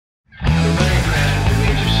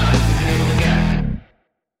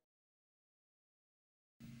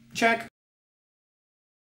Check.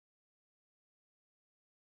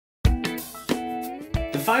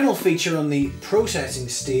 The final feature on the processing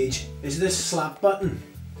stage is this slap button.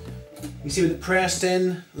 You see with it pressed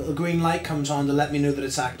in, a little green light comes on to let me know that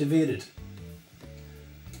it's activated.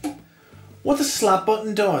 What the slap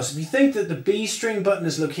button does, if you think that the B string button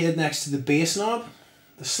is located next to the bass knob,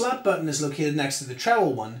 the slap button is located next to the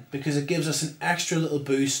treble one because it gives us an extra little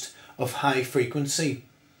boost of high frequency.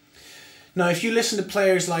 Now if you listen to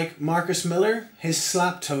players like Marcus Miller, his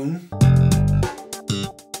slap tone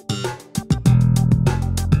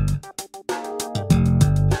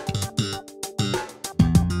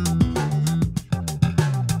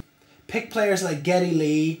pick players like Geddy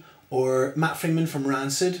Lee or Matt Freeman from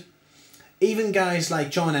Rancid, even guys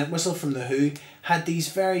like John Entwistle from The Who had these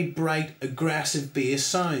very bright, aggressive bass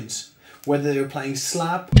sounds, whether they were playing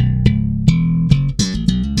slap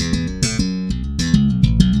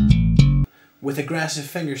with aggressive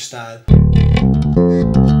fingerstyle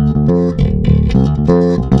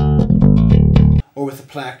or with a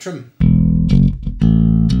plectrum.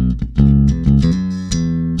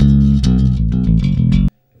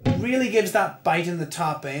 It really gives that bite in the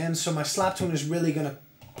top end, so my slap tone is really going to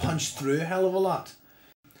punch through a hell of a lot.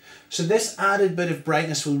 So this added bit of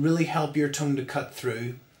brightness will really help your tone to cut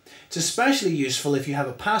through. It's especially useful if you have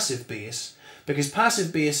a passive bass, because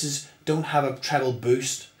passive basses don't have a treble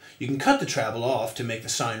boost. You can cut the treble off to make the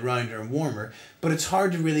sound rounder and warmer, but it's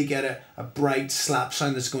hard to really get a bright slap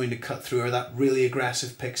sound that's going to cut through, or that really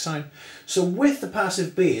aggressive pick sound. So with the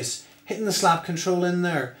passive bass, hitting the slap control in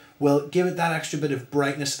there will give it that extra bit of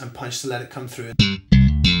brightness and punch to let it come through.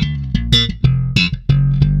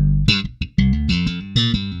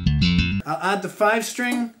 I'll add the 5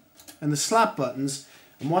 string and the slap buttons,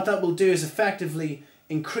 and what that will do is effectively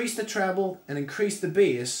increase the treble and increase the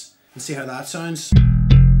bass, and see how that sounds.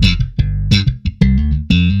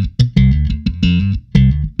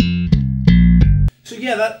 So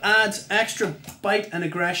yeah, that adds extra bite and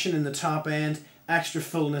aggression in the top end, extra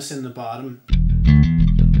fullness in the bottom.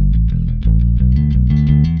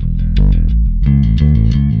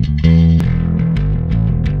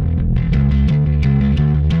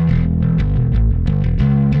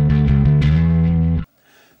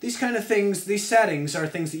 These kind of things, these settings are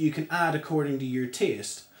things that you can add according to your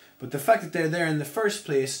taste. But the fact that they're there in the first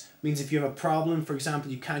place means if you have a problem, for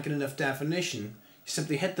example, you can't get enough definition, you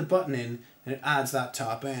simply hit the button in and it adds that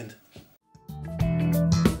top end.